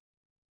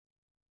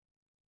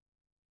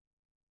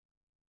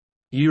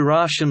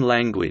 Urartian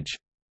language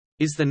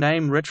is the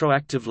name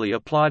retroactively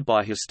applied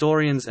by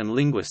historians and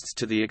linguists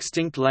to the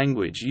extinct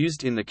language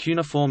used in the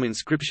cuneiform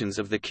inscriptions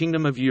of the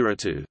Kingdom of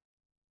Urartu.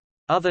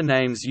 Other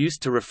names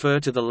used to refer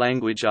to the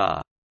language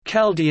are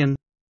Chaldean,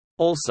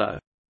 also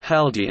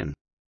Haldean,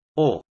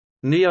 or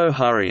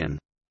Neo-Hurrian.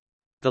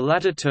 The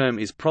latter term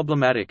is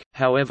problematic,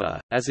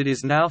 however, as it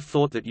is now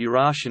thought that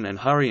Urartian and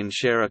Hurrian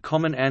share a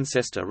common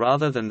ancestor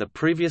rather than the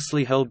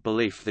previously held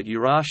belief that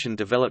Urartian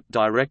developed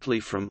directly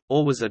from,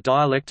 or was a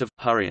dialect of,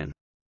 Hurrian.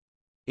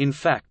 In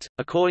fact,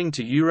 according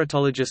to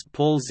Urartologist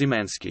Paul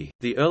Zimansky,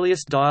 the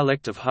earliest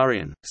dialect of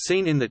Hurrian,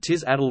 seen in the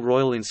Tiz Adal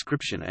royal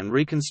inscription and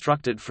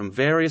reconstructed from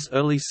various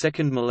early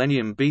 2nd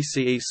millennium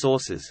BCE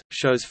sources,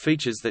 shows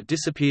features that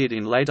disappeared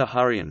in later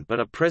Hurrian but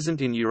are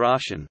present in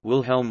Urartian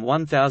Wilhelm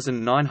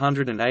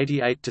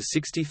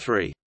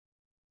 1988–63.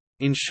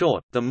 In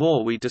short, the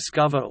more we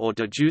discover or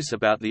deduce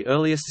about the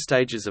earliest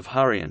stages of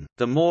Hurrian,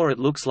 the more it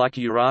looks like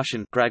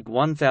Urartian Grag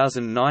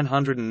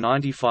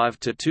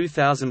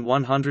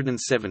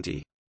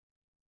 1995–2170.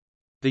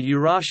 The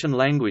Urartian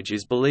language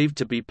is believed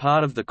to be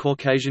part of the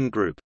Caucasian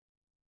group.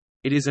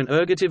 It is an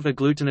ergative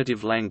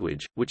agglutinative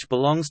language, which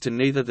belongs to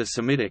neither the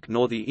Semitic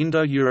nor the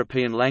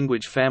Indo-European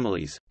language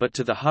families, but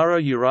to the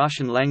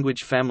Hurro-Urartian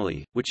language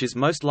family, which is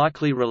most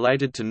likely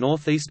related to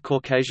Northeast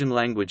Caucasian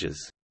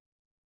languages.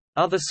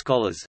 Other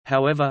scholars,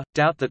 however,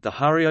 doubt that the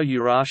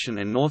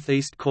Hurro-Urartian and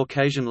Northeast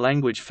Caucasian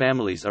language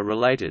families are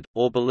related,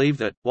 or believe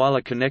that, while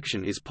a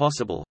connection is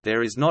possible,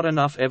 there is not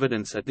enough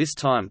evidence at this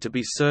time to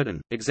be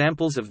certain.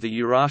 Examples of the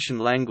Urartian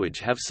language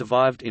have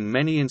survived in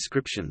many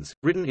inscriptions,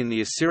 written in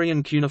the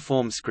Assyrian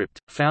cuneiform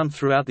script, found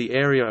throughout the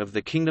area of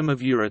the Kingdom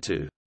of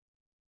Urartu.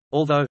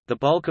 Although, the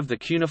bulk of the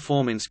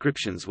cuneiform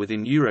inscriptions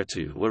within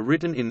Urartu were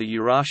written in the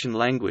Urartian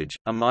language,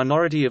 a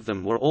minority of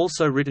them were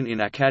also written in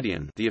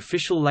Akkadian, the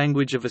official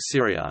language of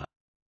Assyria.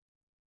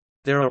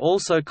 There are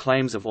also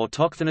claims of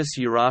autochthonous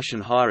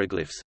Urartian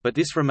hieroglyphs, but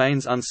this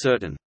remains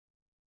uncertain.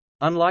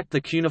 Unlike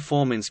the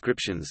cuneiform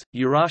inscriptions,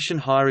 Urartian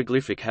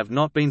hieroglyphic have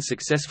not been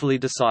successfully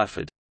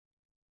deciphered.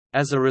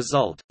 As a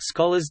result,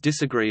 scholars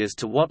disagree as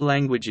to what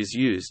language is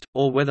used,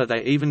 or whether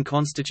they even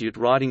constitute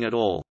writing at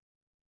all.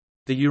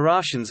 The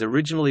Urartians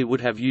originally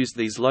would have used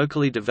these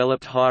locally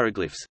developed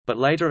hieroglyphs, but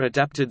later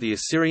adapted the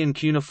Assyrian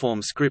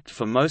cuneiform script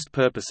for most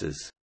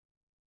purposes.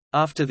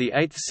 After the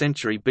 8th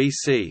century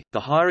BC, the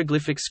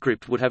hieroglyphic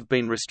script would have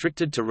been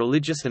restricted to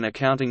religious and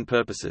accounting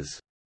purposes.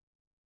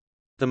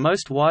 The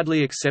most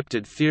widely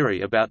accepted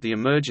theory about the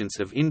emergence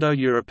of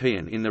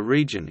Indo-European in the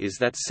region is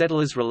that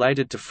settlers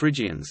related to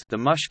Phrygians, the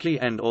Mushki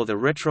and or the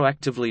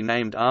retroactively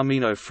named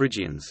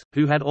Armeno-Phrygians,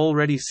 who had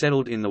already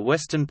settled in the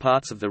western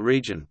parts of the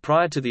region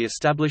prior to the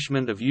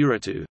establishment of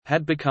Urartu,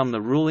 had become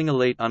the ruling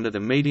elite under the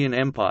Median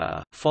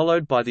Empire,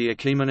 followed by the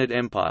Achaemenid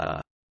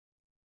Empire.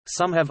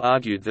 Some have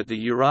argued that the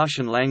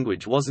Urartian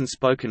language wasn't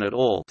spoken at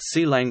all.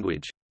 See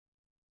language.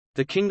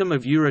 The Kingdom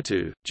of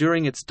Urartu,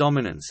 during its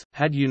dominance,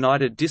 had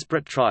united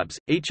disparate tribes,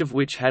 each of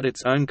which had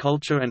its own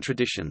culture and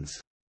traditions.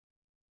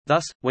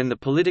 Thus, when the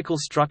political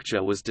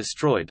structure was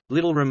destroyed,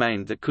 little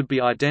remained that could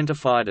be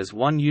identified as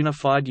one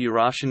unified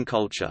Urartian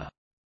culture.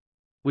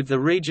 With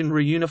the region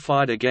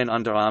reunified again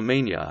under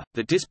Armenia,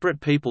 the disparate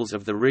peoples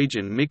of the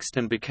region mixed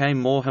and became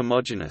more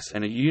homogeneous,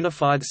 and a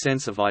unified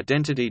sense of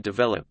identity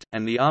developed,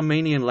 and the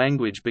Armenian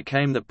language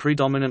became the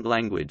predominant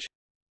language.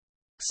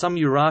 Some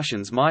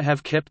Urartians might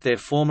have kept their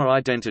former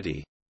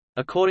identity.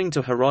 According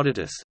to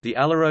Herodotus, the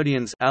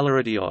Alarodians,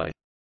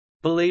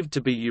 believed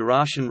to be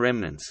Urartian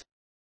remnants,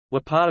 were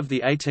part of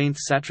the 18th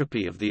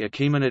satrapy of the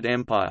Achaemenid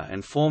Empire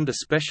and formed a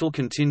special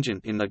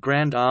contingent in the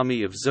Grand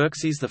Army of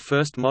Xerxes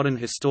I. Modern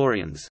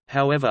historians,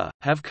 however,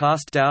 have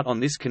cast doubt on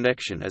this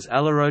connection, as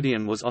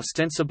Alarodian was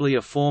ostensibly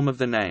a form of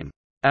the name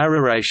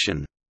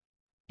Araratian,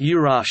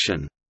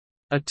 Urartian,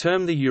 a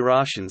term the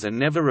Urartians are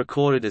never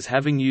recorded as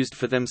having used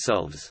for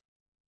themselves.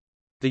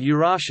 The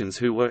Urartians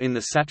who were in the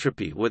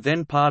satrapy were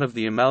then part of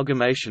the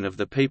amalgamation of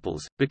the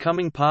peoples,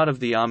 becoming part of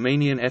the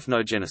Armenian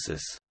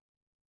ethnogenesis.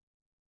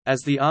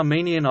 As the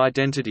Armenian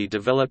identity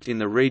developed in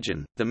the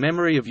region, the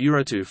memory of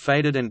Urartu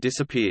faded and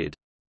disappeared.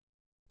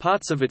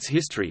 Parts of its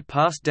history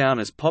passed down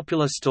as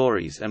popular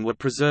stories and were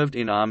preserved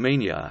in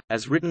Armenia,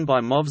 as written by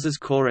Movses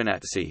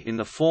Khorenatsi in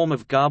the form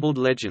of garbled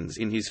legends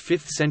in his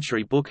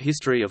 5th-century book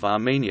History of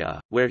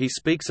Armenia, where he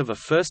speaks of a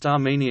first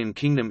Armenian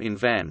kingdom in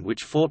Van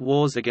which fought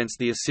wars against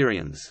the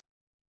Assyrians.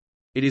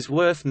 It is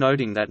worth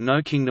noting that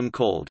no kingdom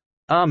called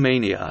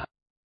Armenia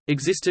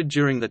existed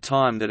during the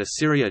time that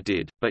Assyria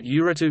did, but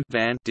Urartu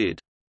Van did.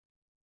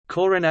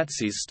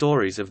 Khorenatsi's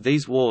stories of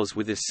these wars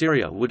with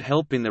Assyria would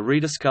help in the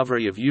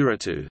rediscovery of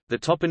Urartu. The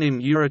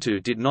toponym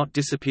Urartu did not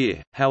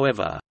disappear,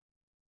 however.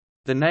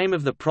 The name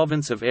of the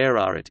province of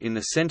Ararat in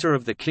the center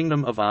of the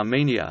Kingdom of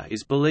Armenia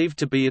is believed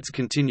to be its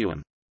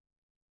continuum.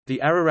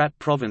 The Ararat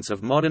province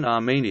of modern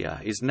Armenia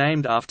is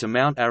named after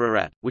Mount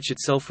Ararat, which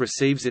itself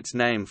receives its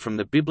name from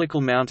the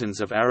biblical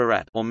mountains of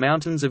Ararat or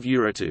mountains of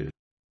Urartu.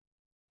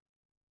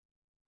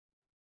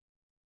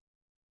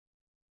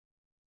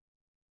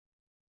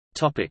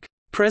 Topic: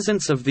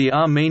 Presence of the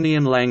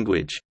Armenian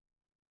language.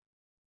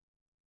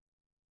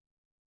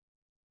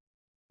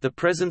 The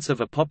presence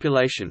of a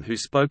population who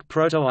spoke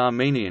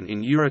Proto-Armenian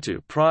in Urartu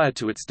prior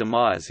to its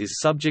demise is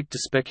subject to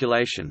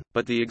speculation,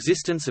 but the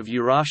existence of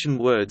Urartian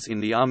words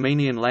in the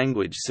Armenian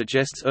language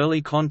suggests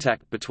early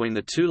contact between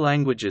the two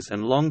languages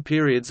and long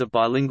periods of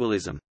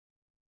bilingualism.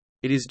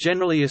 It is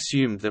generally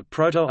assumed that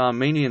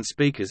Proto-Armenian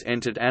speakers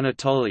entered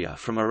Anatolia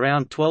from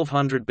around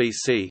 1200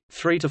 BC,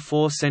 3 to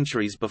 4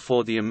 centuries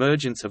before the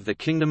emergence of the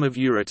Kingdom of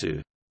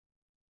Urartu.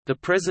 The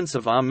presence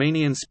of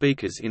Armenian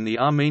speakers in the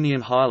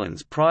Armenian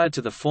highlands prior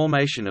to the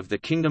formation of the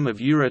Kingdom of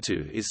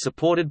Urartu is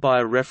supported by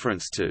a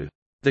reference to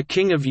the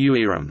King of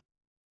Uiram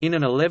in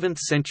an 11th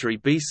century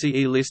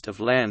BCE list of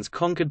lands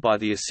conquered by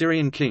the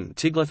Assyrian king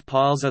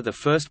Tiglath-Pileser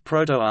I.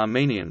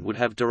 Proto-Armenian would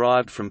have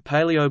derived from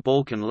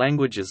Paleo-Balkan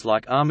languages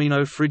like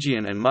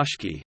Armeno-Phrygian and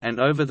Mushki,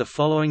 and over the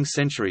following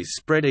centuries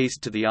spread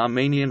east to the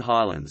Armenian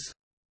highlands.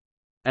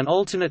 An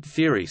alternate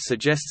theory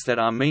suggests that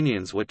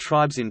Armenians were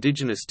tribes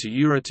indigenous to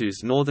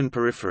Urartu's northern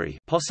periphery,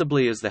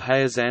 possibly as the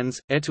Hayazans,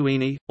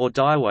 Etuini, or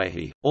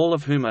Daiwehi, all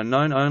of whom are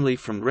known only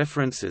from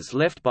references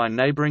left by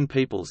neighboring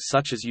peoples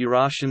such as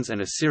Urartians and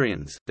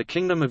Assyrians. The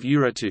Kingdom of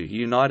Urartu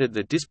united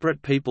the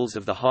disparate peoples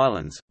of the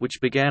highlands, which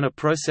began a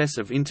process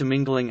of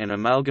intermingling and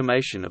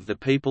amalgamation of the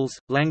peoples,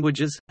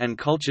 languages, and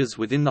cultures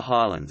within the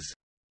highlands.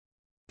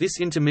 This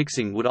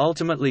intermixing would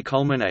ultimately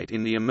culminate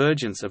in the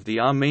emergence of the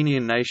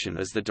Armenian nation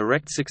as the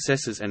direct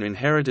successors and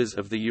inheritors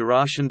of the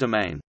Urartian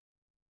domain.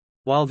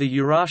 While the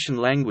Urartian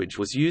language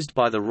was used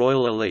by the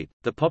royal elite,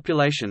 the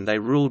population they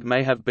ruled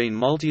may have been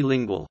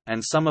multilingual,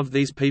 and some of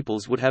these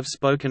peoples would have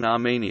spoken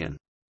Armenian.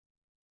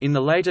 In the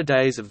later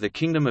days of the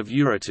Kingdom of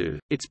Urartu,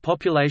 its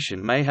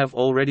population may have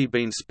already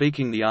been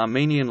speaking the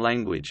Armenian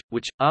language,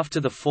 which,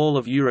 after the fall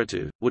of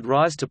Urartu, would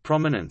rise to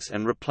prominence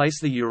and replace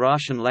the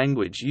Urartian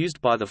language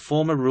used by the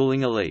former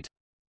ruling elite.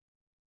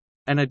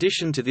 An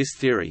addition to this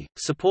theory,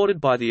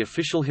 supported by the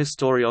official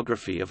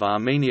historiography of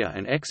Armenia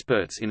and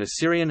experts in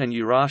Assyrian and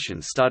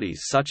Urartian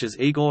studies such as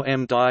Igor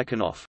M.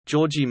 Diakonov,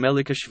 Georgy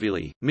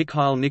Melikashvili,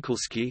 Mikhail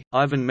Nikolsky,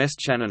 Ivan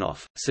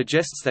Meschaninoff,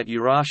 suggests that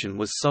Urartian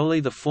was solely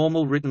the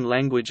formal written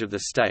language of the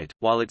state,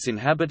 while its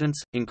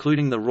inhabitants,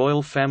 including the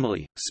royal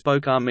family,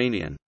 spoke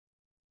Armenian.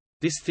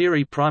 This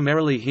theory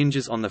primarily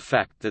hinges on the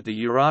fact that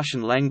the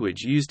Urartian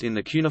language used in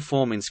the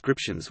cuneiform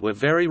inscriptions were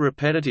very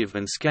repetitive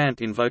and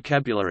scant in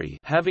vocabulary,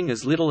 having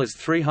as little as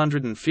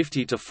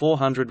 350 to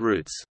 400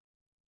 roots.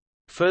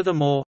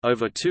 Furthermore,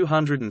 over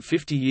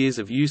 250 years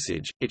of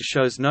usage, it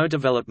shows no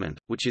development,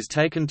 which is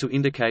taken to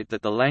indicate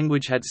that the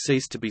language had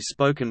ceased to be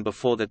spoken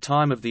before the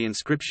time of the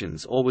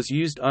inscriptions or was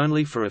used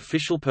only for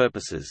official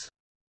purposes.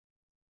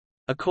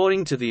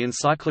 According to the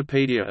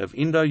Encyclopedia of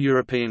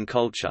Indo-European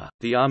Culture,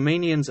 the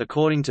Armenians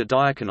according to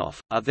Diakonoff,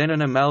 are then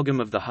an amalgam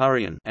of the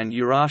Hurrian and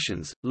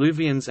Urartians,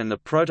 Luvians and the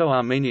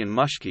Proto-Armenian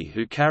Mushki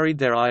who carried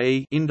their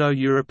i.e.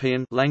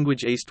 Indo-European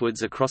language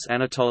eastwards across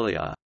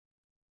Anatolia.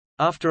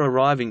 After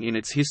arriving in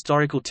its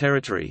historical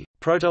territory,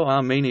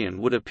 Proto-Armenian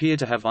would appear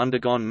to have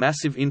undergone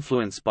massive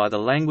influence by the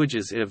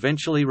languages it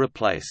eventually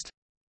replaced.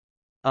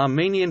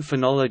 Armenian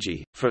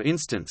phonology, for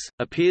instance,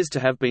 appears to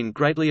have been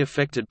greatly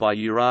affected by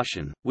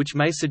Urartian, which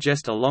may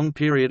suggest a long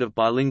period of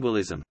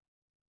bilingualism.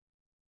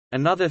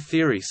 Another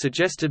theory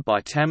suggested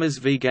by Tamaz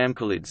v.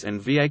 Gamkalids and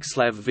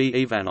Vyacheslav v.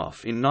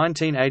 Ivanov in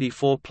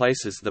 1984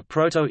 places the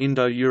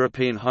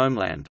Proto-Indo-European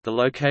homeland, the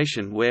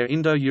location where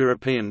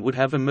Indo-European would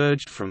have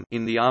emerged from,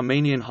 in the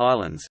Armenian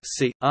highlands,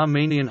 see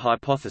Armenian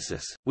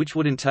hypothesis, which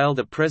would entail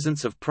the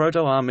presence of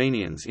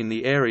Proto-Armenians in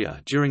the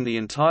area during the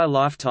entire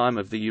lifetime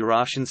of the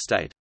Urartian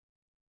state.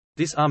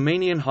 This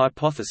Armenian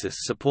hypothesis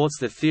supports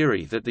the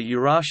theory that the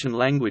Urartian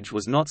language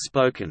was not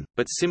spoken,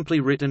 but simply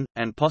written,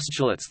 and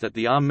postulates that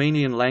the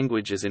Armenian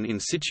language is an in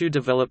situ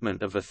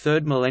development of a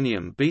 3rd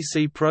millennium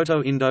BC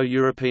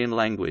Proto-Indo-European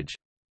language.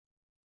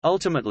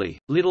 Ultimately,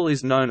 little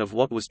is known of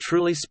what was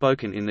truly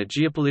spoken in the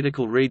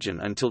geopolitical region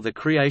until the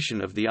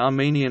creation of the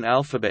Armenian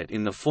alphabet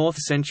in the 4th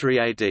century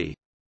AD.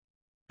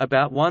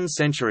 About 1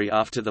 century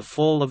after the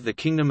fall of the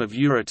Kingdom of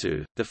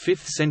Urartu, the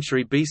 5th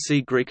century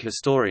BC Greek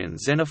historian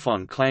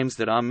Xenophon claims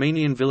that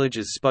Armenian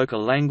villages spoke a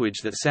language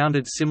that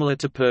sounded similar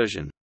to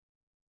Persian.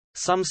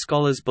 Some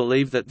scholars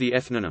believe that the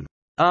ethnonym,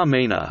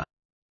 Armena,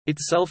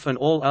 itself and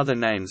all other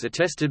names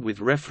attested with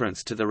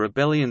reference to the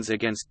rebellions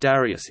against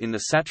Darius in the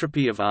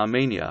satrapy of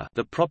Armenia,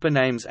 the proper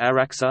names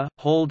Araxa,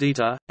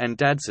 Haldita, and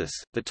Dadsis,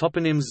 the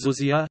toponyms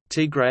Zuzia,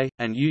 Tigray,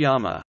 and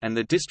Uyama, and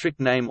the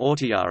district name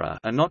Ortiara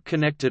are not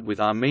connected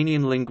with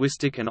Armenian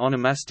linguistic and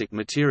onomastic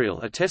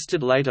material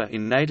attested later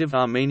in native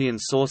Armenian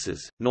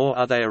sources, nor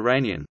are they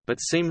Iranian,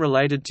 but seem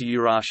related to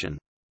Urartian.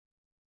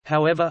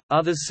 However,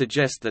 others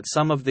suggest that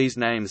some of these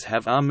names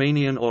have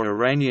Armenian or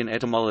Iranian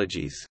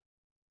etymologies.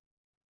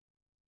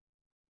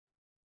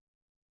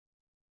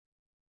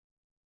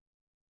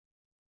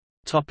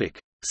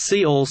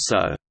 See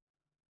also: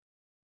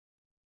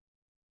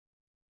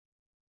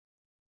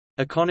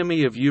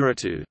 Economy of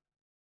Urartu,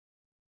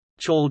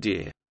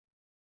 Chaldean,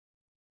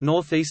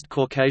 Northeast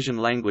Caucasian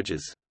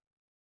languages,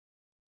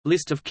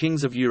 List of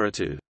kings of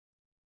Urartu.